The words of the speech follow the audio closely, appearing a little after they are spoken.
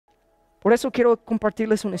Por eso quiero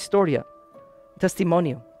compartirles una historia, un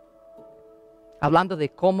testimonio, hablando de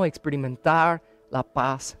cómo experimentar la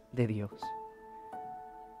paz de Dios.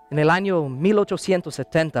 En el año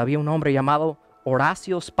 1870 había un hombre llamado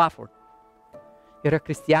Horatio Spafford. Era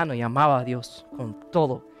cristiano y amaba a Dios con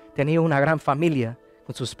todo. Tenía una gran familia.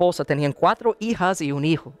 Con su esposa tenían 4 hijas y un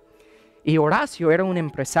hijo. Y Horatio era un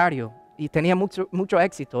empresario y tenía mucho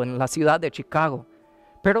éxito en la ciudad de Chicago.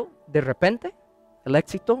 Pero de repente el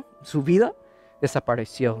éxito, su vida,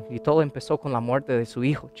 desapareció. Y todo empezó con la muerte de su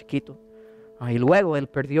hijo chiquito. Y luego él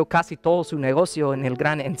perdió casi todo su negocio en el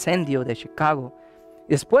gran incendio de Chicago.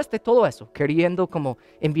 Y después de todo eso, queriendo como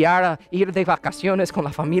ir de vacaciones con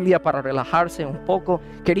la familia para relajarse un poco,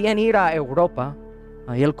 querían ir a Europa.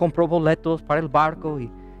 Y él compró boletos para el barco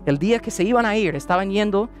y el día que se iban a ir, estaban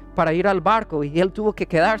yendo para ir al barco y él tuvo que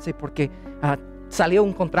quedarse porque salió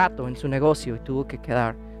un contrato en su negocio y tuvo que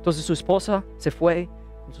quedar. Entonces su esposa se fue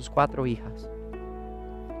con sus 4 hijas.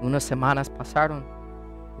 Unas semanas pasaron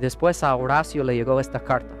y después a Horatio le llegó esta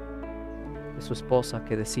carta de su esposa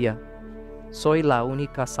que decía: soy la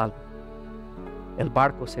única salva. El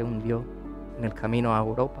barco se hundió en el camino a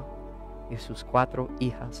Europa y sus 4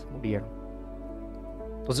 hijas murieron.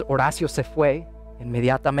 Entonces Horatio se fue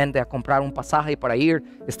inmediatamente a comprar un pasaje para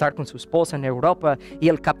estar con su esposa en Europa. Y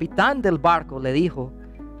el capitán del barco le dijo,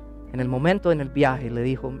 en el momento en el viaje, le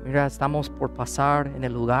dijo: mira, estamos por pasar en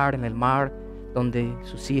el lugar, en el mar, donde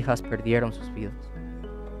sus hijas perdieron sus vidas.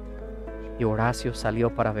 Y Horatio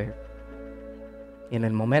salió para ver. Y en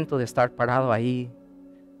el momento de estar parado ahí,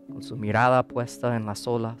 con su mirada puesta en las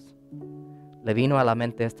olas, le vino a la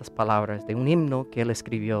mente estas palabras de un himno que él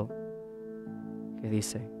escribió, que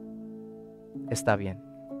dice: está bien,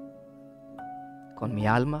 con mi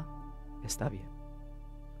alma está bien.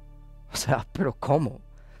 O sea, pero ¿cómo?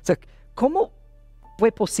 O sea, ¿cómo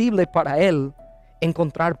fue posible para él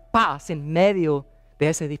encontrar paz en medio de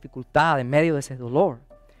esa dificultad, en medio de ese dolor?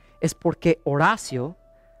 Es porque Horatio,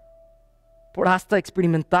 por hasta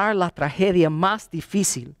experimentar la tragedia más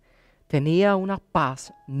difícil, tenía una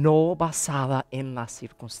paz no basada en las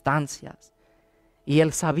circunstancias. Y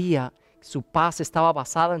él sabía que su paz estaba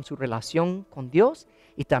basada en su relación con Dios,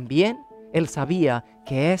 y también él sabía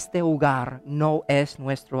que este hogar no es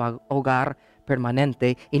nuestro hogar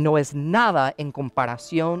permanente y no es nada en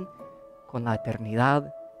comparación con la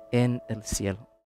eternidad en el cielo.